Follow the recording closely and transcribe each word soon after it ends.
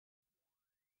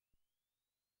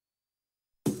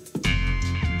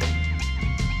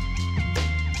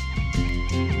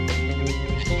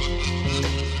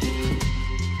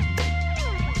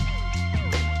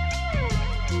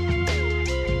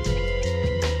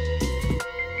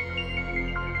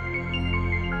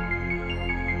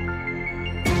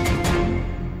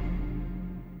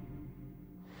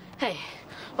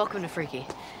welcome to Freaky.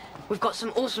 We've got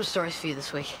some awesome stories for you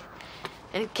this week.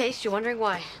 And in case you're wondering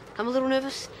why I'm a little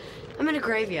nervous, I'm in a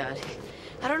graveyard.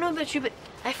 I don't know about you, but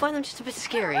I find them just a bit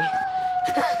scary.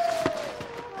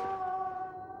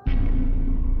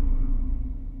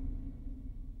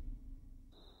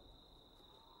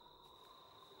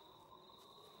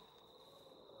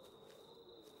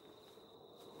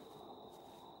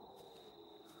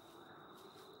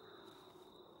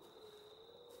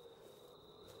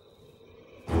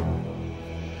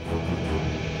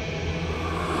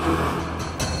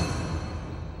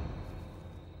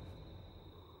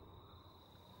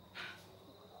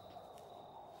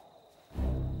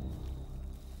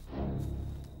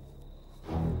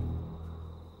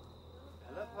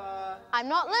 I'm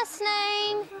not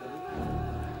listening.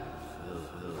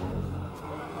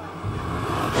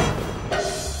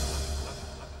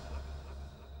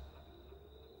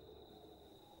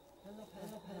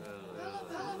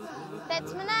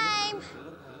 That's my name.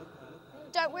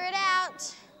 Don't wear it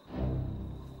out.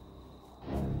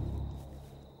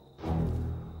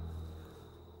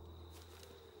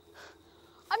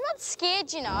 I'm not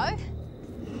scared, you know.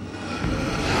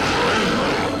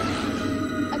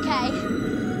 Okay.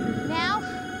 Now,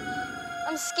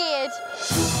 I'm scared.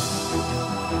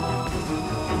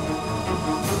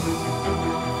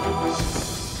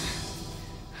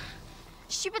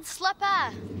 Stupid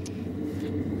slipper.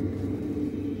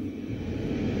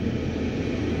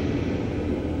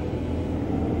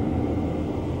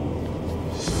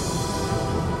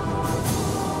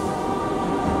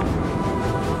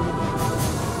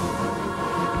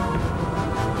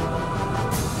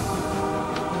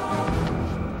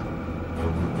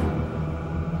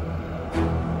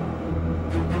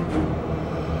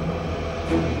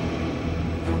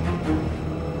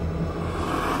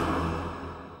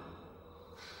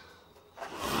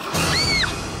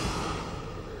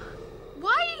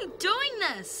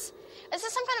 Is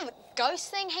this some kind of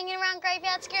ghost thing hanging around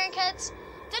graveyards scaring kids?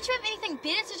 Don't you have anything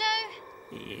better to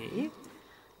do? Yeah.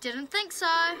 Didn't think so.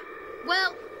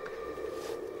 Well,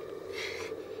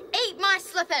 eat my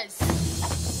slippers.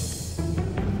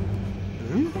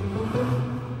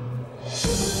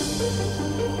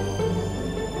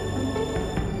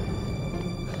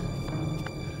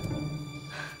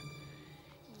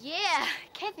 Yeah,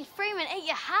 Kathy Freeman, eat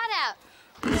your heart out.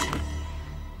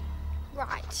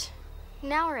 Right.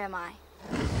 Now where am I?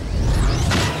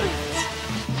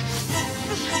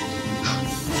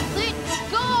 Let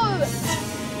go!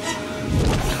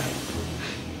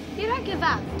 You don't give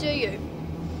up, do you?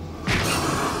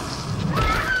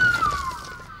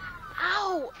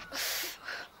 Ow!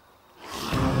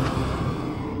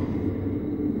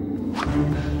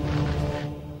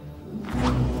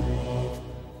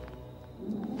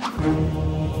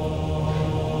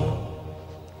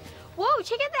 Whoa,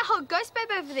 check out that hot ghost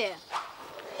babe over there.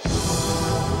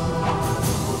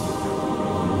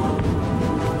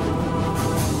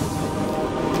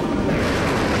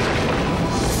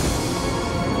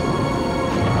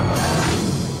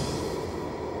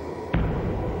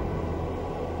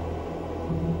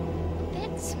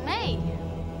 That's me.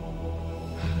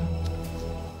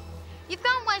 You've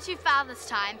gone way too far this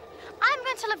time. I'm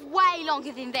going to live way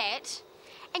longer than that.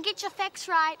 And get your facts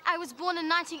right, I was born in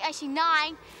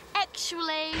 1989.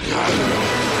 Actually...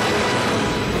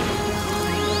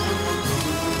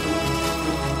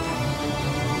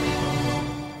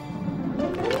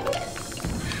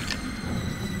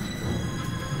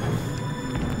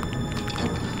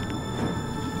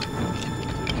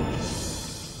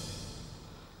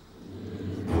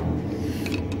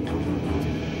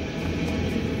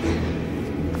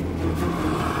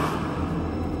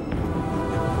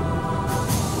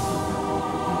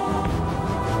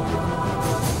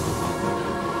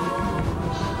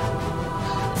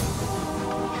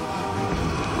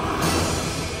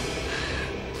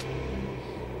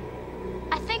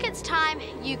 It's time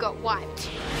you got wiped.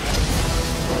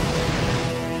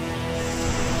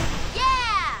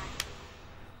 Yeah!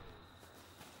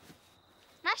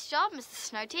 Nice job,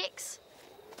 Mr. Snowtex.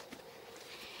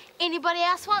 Anybody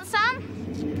else want some?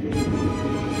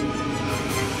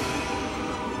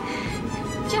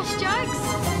 Just jokes.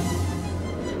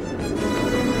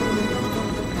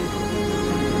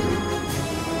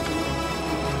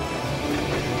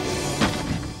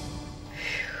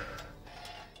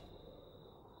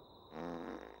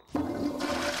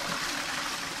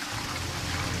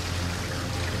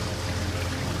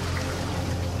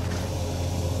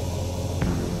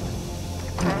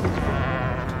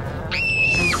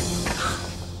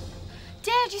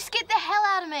 You scared the hell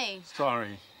out of me.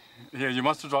 Sorry. Here, you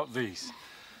must have dropped these.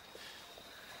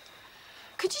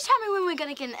 Could you tell me when we're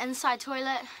going to get an inside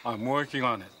toilet? I'm working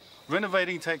on it.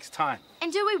 Renovating takes time.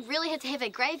 And do we really have to have a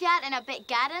graveyard in our back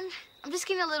garden? I'm just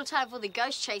getting a little tired of all the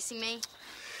ghosts chasing me.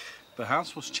 The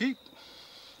house was cheap.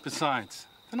 Besides,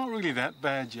 they're not really that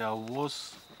bad, ya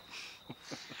wuss.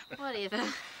 Whatever.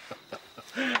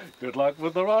 Good luck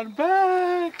with the run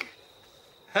back.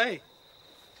 Hey,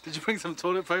 did you bring some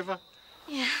toilet paper?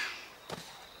 Yeah.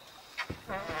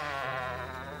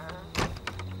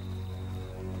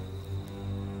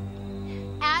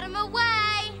 Out of my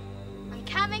way! I'm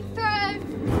coming through!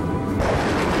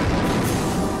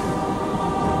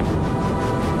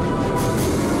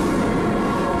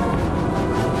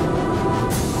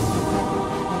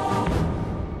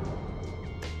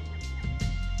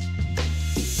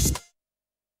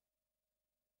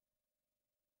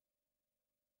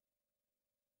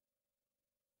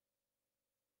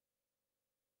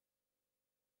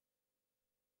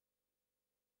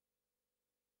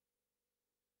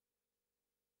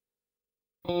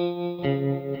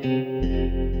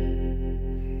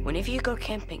 Whenever you go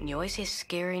camping, you always hear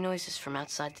scary noises from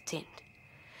outside the tent.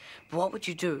 But what would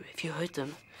you do if you heard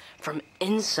them from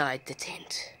inside the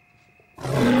tent?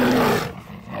 Come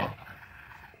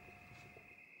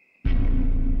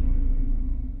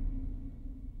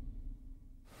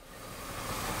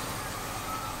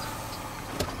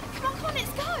on,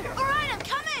 let's go! All right, I'm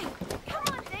coming! Come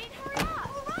on, Dean, hurry up!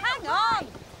 All right, Hang on!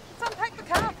 Let's unpack the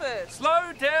car first.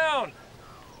 Slow down!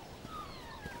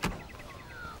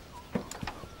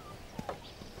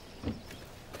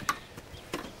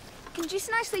 Can Jess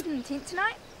and I sleep in the tent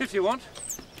tonight? If you want.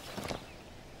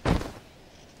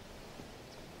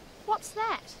 What's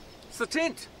that? It's the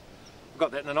tent. I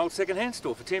got that in an old second-hand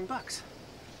store for $10.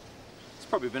 It's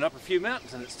probably been up a few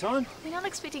mountains in its time. We're not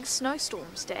expecting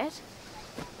snowstorms, Dad.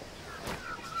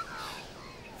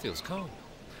 Feels cold.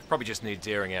 Probably just needs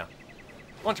airing out.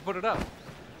 Why don't you put it up?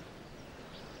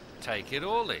 Take it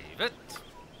or leave it.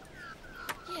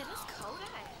 Yeah, that's cold, eh?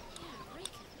 Yeah, I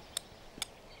reckon.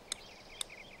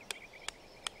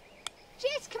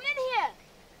 Jess, come in here!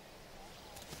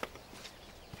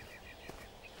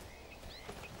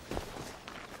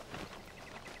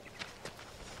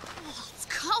 Oh, it's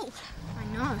cold. I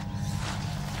know.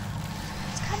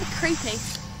 It's kind of creepy.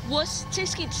 Wuss, too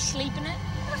scared to sleep in it.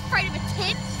 I'm afraid of a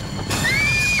tent. Ah!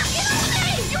 Get off me!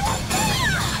 You're on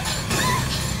fire!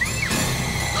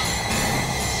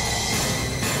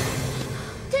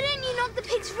 Didn't you knock the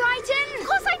pigs right in? Of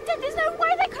course I did. There's no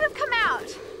way they could have come out.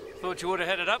 Thought you would have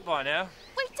had it up by now.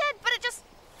 We did, but it just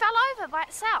fell over by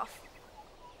itself.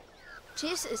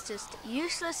 Jess is just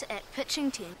useless at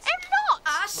pitching tents. I'm not,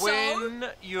 arsehole.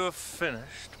 When you're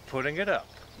finished putting it up,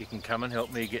 you can come and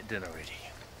help me get dinner ready.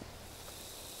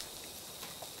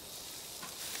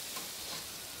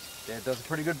 Dad does a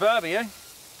pretty good barbie, eh?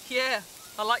 Yeah,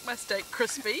 I like my steak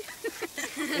crispy.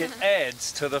 It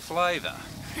adds to the flavour.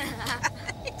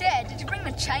 Dad, did you bring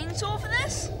the chainsaw for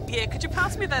this? Yeah, could you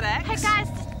pass me that axe? Hey, guys,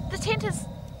 the tent is...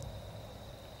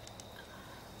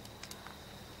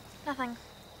 Nothing.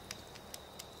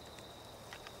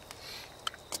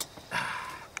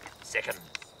 Second.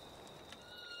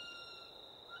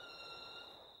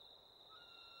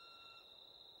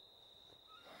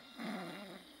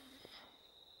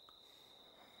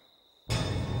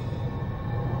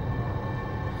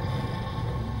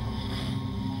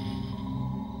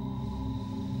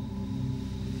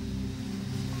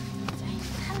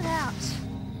 Cut it out.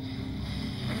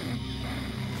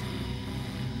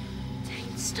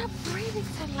 Dane, stop breathing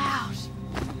so loud.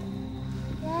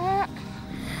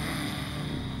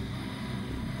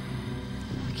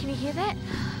 Can you hear that?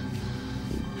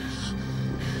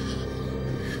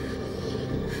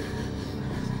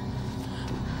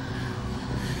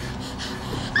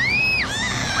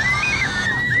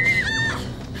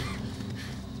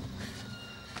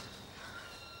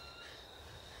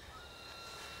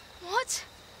 What?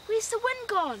 Where's the wind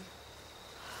gone?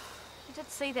 You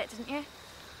did see that, didn't you?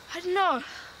 I don't know.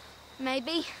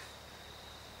 Maybe.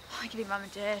 I give you Mum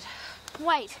and Dad.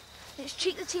 Wait, let's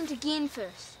check the tent again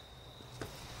first.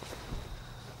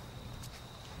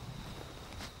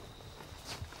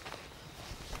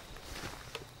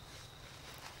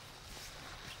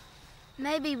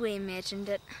 Maybe we imagined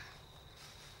it.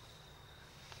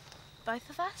 Both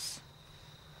of us?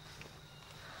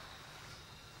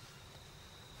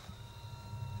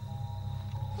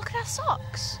 Look at our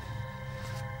socks.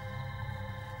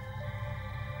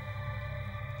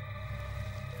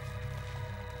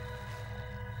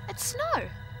 It's snow.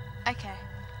 Okay.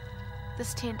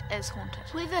 This tent is haunted.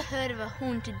 Whoever heard of a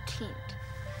haunted tent?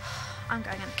 I'm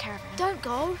going in a caravan. Don't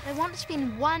go. They want to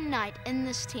spend one night in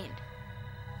this tent.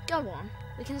 Go on.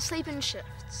 We can sleep in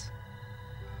shifts.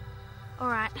 All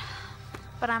right,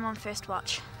 but I'm on first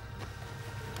watch.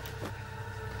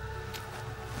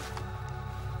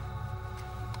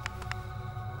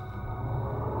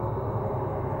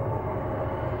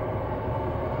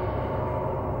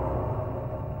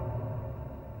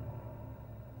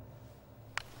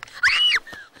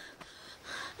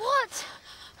 What?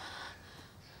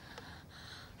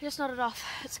 I just nodded off.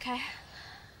 It's okay.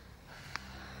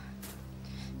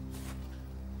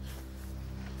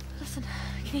 Listen,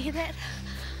 can you hear that?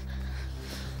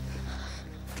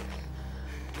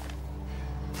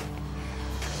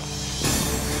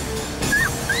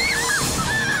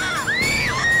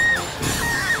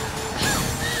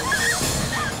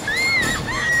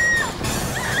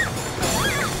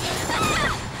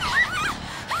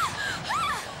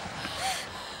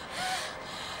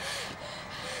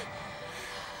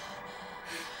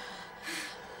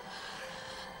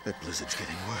 That blizzard's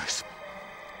getting worse.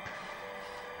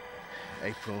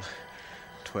 April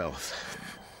 12th.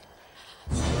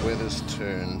 The weather's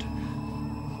turned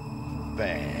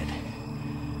bad.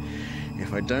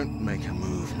 If I don't make a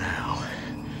move now,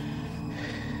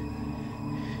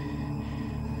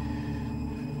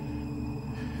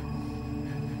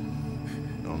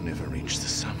 I'll never reach the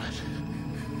summit.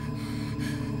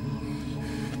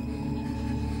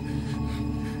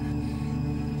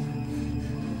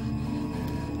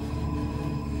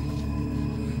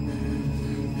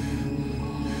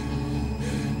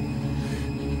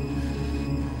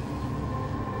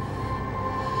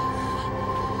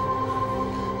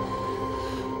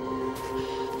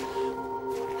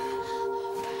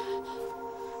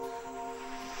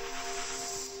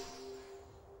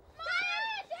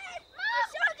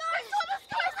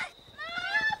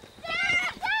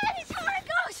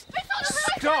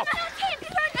 Stop!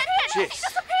 Jess,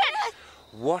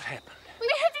 what happened? We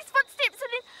heard these footsteps and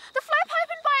then the flap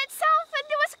opened by itself and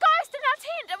there was a ghost in our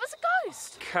tent. It was a ghost.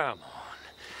 Come on.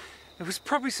 It was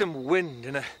probably some wind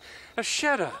and a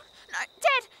shadow. No,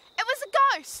 Dad, it was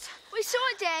a ghost. We saw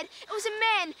it, Dad. It was a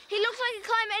man. He looked like a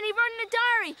climber and he wrote in a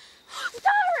diary.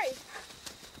 Diary!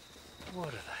 What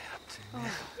are they up to now?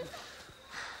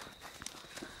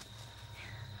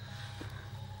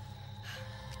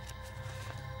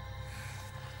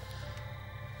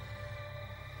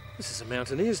 This is a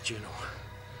mountaineer's journal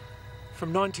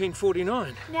from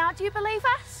 1949. Now, do you believe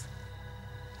us?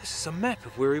 This is a map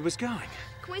of where he was going.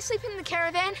 Can we sleep in the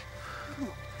caravan?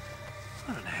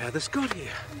 I don't know how this got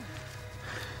here.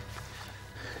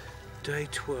 Day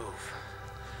 12.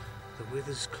 The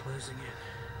weather's closing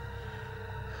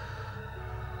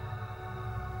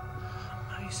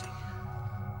in. Amazing.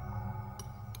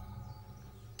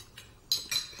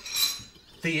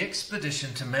 The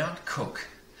expedition to Mount Cook,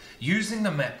 using the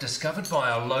map discovered by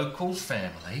a local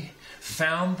family,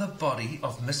 found the body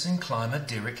of missing climber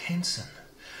Derek Henson,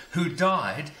 who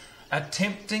died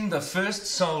attempting the first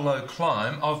solo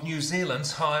climb of New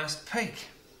Zealand's highest peak.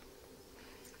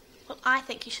 Well, I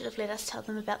think you should have let us tell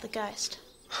them about the ghost.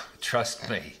 Trust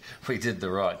me, we did the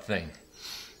right thing.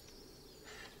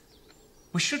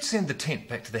 We should send the tent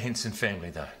back to the Henson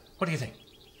family, though. What do you think?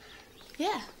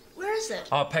 Yeah. Where is it?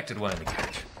 I packed it away in the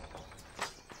carriage.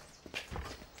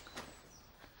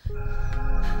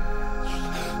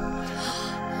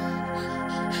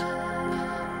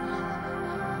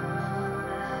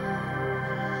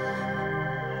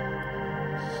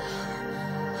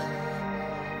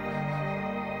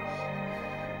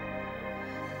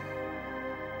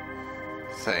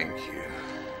 Thank you.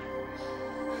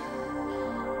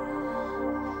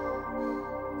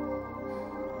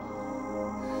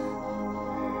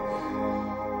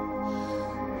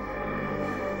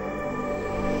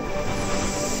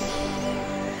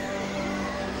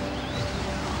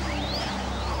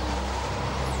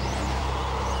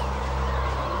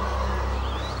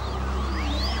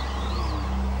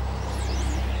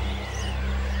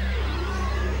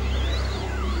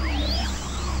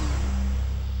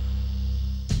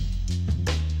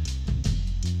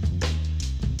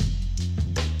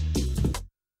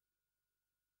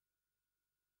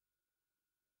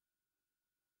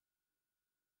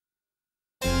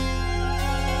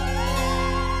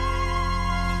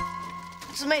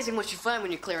 It's amazing what you find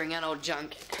when you're clearing out old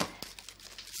junk.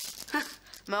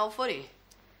 My old footy.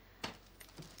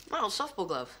 My old softball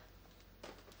glove.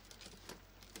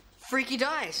 Freaky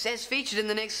dice, as featured in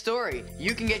the next story.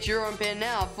 You can get your own pair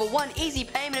now for one easy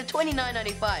payment of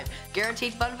 $29.95.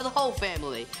 Guaranteed fun for the whole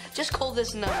family. Just call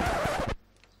this number.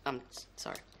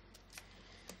 Sorry.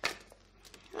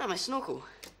 Ah, my snorkel.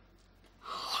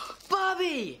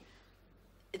 Barbie!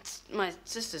 It's my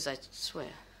sister's, I swear.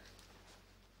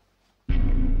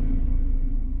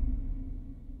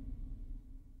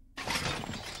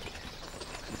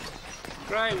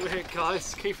 Great work,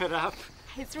 guys. Keep it up.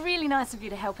 It's really nice of you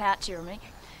to help out, Jeremy.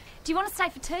 Do you want to stay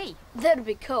for tea? That'd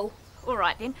be cool. All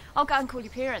right, then. I'll go and call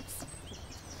your parents.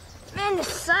 Man, this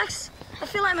sucks. I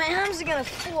feel like my arms are gonna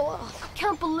fall off. I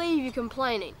can't believe you're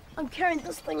complaining. I'm carrying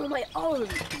this thing on my own.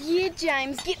 Yeah,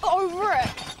 James, get over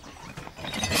it.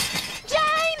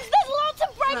 James, there's lots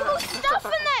of breakable stuff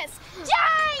in this.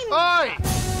 James! Oi!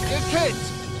 You kids!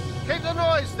 Keep the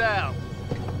noise down.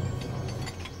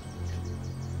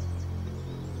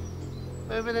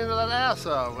 Moving into that house,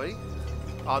 are we?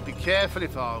 I'd be careful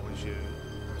if I was you.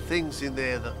 Things in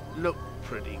there that look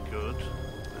pretty good,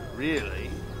 but really...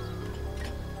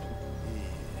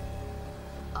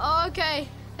 Okay,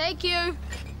 thank you.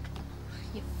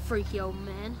 You freaky old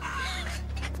man.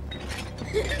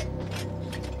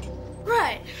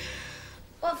 Right.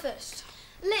 What first?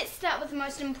 Let's start with the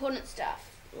most important stuff.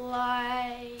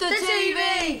 Like... The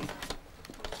TV!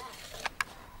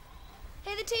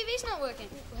 Hey, the TV's not working.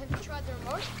 Have you tried the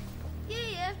remote?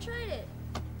 Yeah, I've tried it.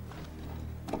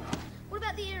 What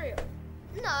about the aerial?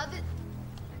 No,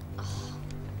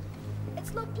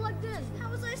 It's not plugged in.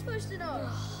 how was I supposed to know?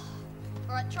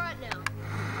 All right, try it now.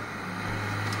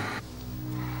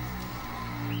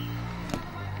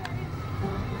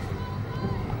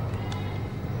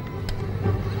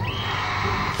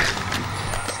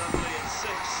 Suddenly it's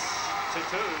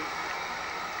 6-2.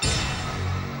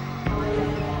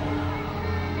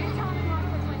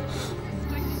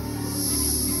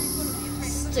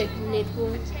 Stick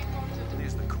netball.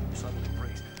 There's the cool southerly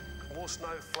breeze. More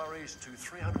snow flurries to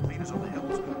 300 metres on the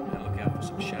hills. And look out for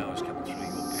some showers coming through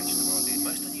your patch tomorrow. They're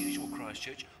most unusual,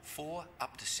 Christchurch. 4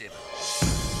 up to 7.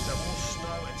 So more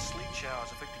snow and sleet showers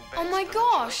affecting Oh my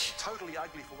gosh! Totally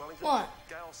ugly for Wellington. What?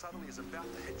 Gale southerly is about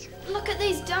to hit you. Look at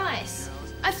these dice.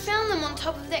 I found them on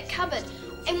top of that cupboard,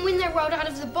 and when they rolled out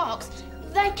of the box,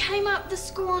 they came up the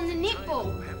score on the netball.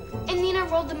 And then I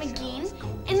rolled them again,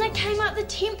 and they came up the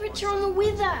temperature on the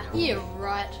weather. Yeah,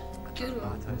 right. Good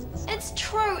one. It's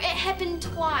true, it happened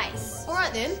twice. All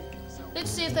right then.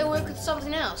 Let's see if they work with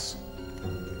something else.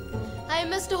 Hey,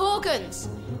 Mr. Hawkins.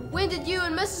 When did you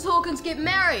and Mrs. Hawkins get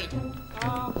married?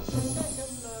 Back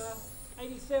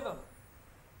in 87.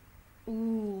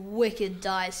 Ooh, wicked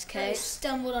dice, Kate.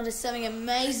 Stumbled onto something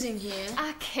amazing here.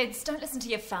 Ah, kids, don't listen to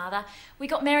your father. We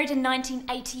got married in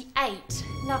 1988.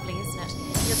 Lovely, isn't it?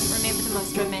 He doesn't remember the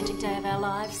most romantic day of our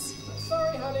lives.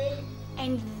 Sorry, honey.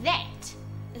 And that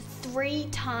is 3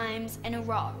 times in a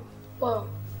row. Whoa.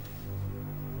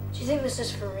 Do you think this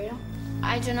is for real?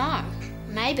 I don't know.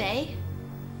 Maybe.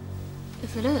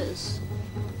 If it is,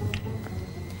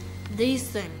 these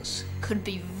things could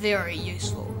be very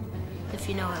useful, if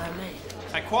you know what I mean.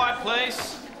 Hey, quiet,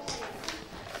 please.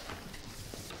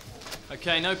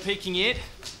 Okay, no peeking yet.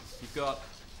 You've got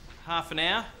half an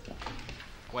hour.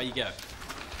 Away you go.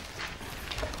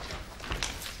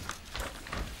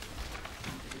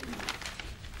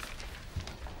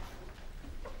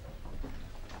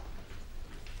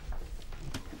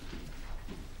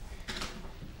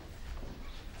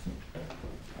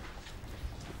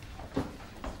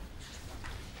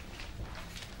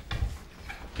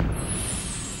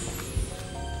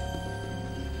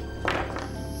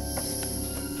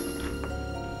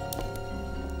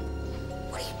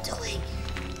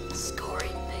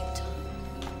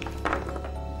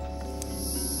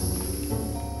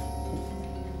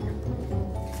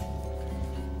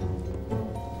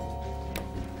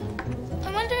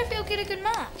 Get a good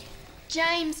mark.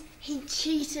 James, he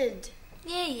cheated.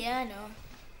 Yeah, I know.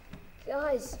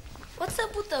 Guys, What's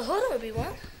up with the hood,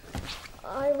 Obi-Wan?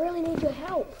 I really need your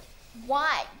help.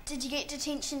 Why? Did you get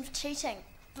detention for cheating?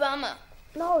 Bummer.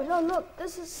 No, look,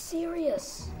 this is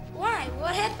serious. Why?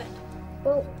 What happened?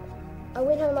 Well, I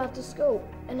went home after school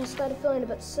and I started feeling a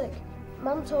bit sick.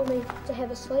 Mum told me to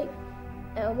have a sleep,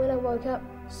 and when I woke up,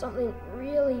 something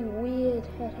really weird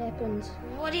had happened.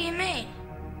 What do you mean?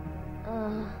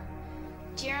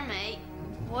 Jeremy,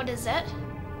 what is it?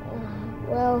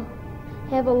 Well,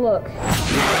 have a look.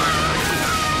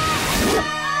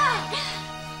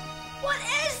 What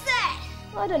is that?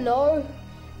 I don't know.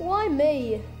 Why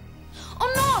me? Oh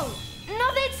no!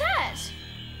 No, that's it!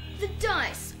 The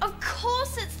dice. Of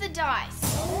course it's the dice.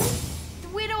 The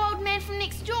weirdo old man from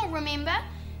next door, remember?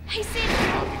 He said...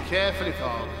 Be careful if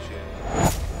I was you.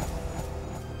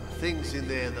 Things in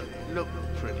there that look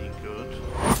pretty good.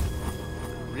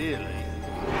 Really?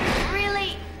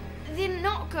 Really? They're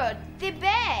not good. They're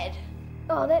bad.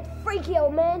 Oh, that freaky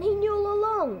old man, he knew all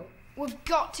along. We've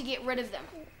got to get rid of them.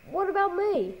 What about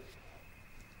me?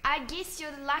 I guess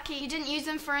you're lucky you didn't use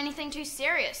them for anything too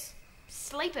serious.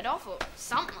 Sleep it off or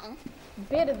something.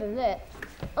 Better than that.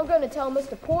 I'm going to tell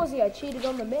Mr. Pawsey I cheated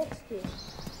on the maths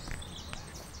test.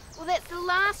 Well, that's the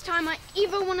last time I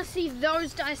ever want to see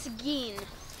those dice again.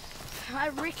 I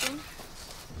reckon.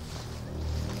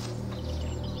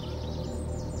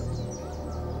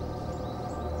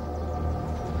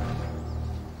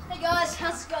 Hey guys,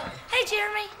 how's it going? Hey,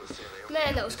 Jeremy.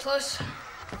 Man, that was close.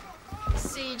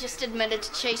 So you just admitted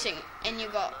to cheating and you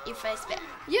got your face back?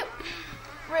 Yep.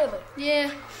 Really? Yeah.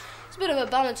 It's a bit of a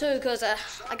bummer too, because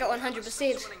I got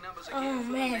 100%. Oh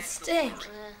man, it stink.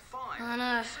 I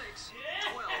know.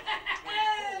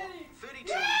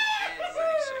 32 and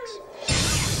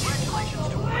 36. Congratulations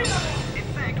to Will. In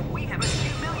fact, we have a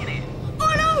new millionaire.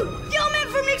 Oh no! The old man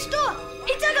from next door!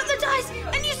 He dug up the dice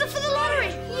and used it for the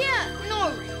lottery! Yeah,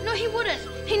 no, he wouldn't.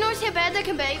 He knows how bad they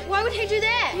can be. Why would he do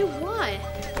that? Yeah, why?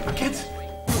 Kids,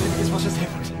 this what just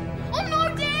happened. Oh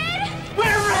no, Dad! We're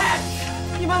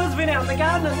rich! Your mother's been out in the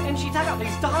garden and she dug up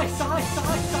these dice.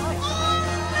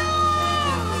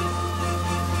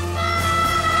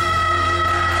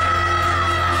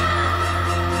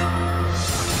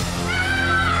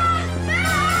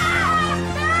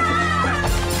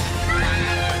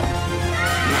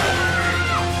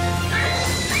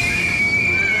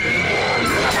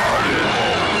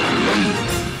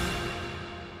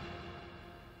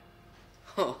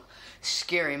 Oh,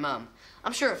 scary, Mum.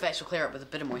 I'm sure her face will clear up with a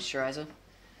bit of moisturizer.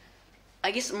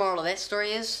 I guess the moral of that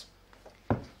story is,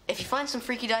 if you find some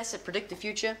freaky dice that predict the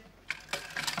future,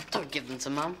 don't give them to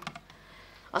Mum.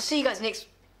 I'll see you guys next...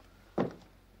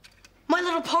 My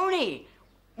Little Pony!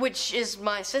 Which is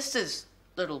my sister's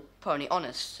little pony,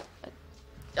 honest.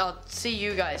 I'll see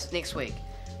you guys next week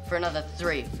for another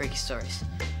 3 freaky stories.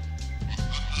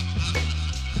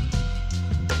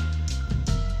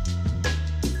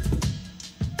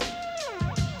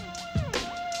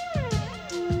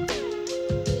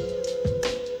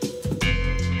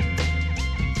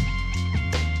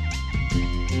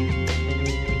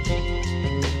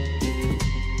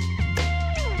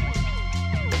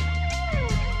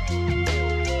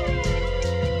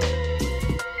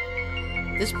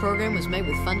 This program was made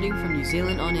with funding from New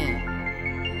Zealand On Air.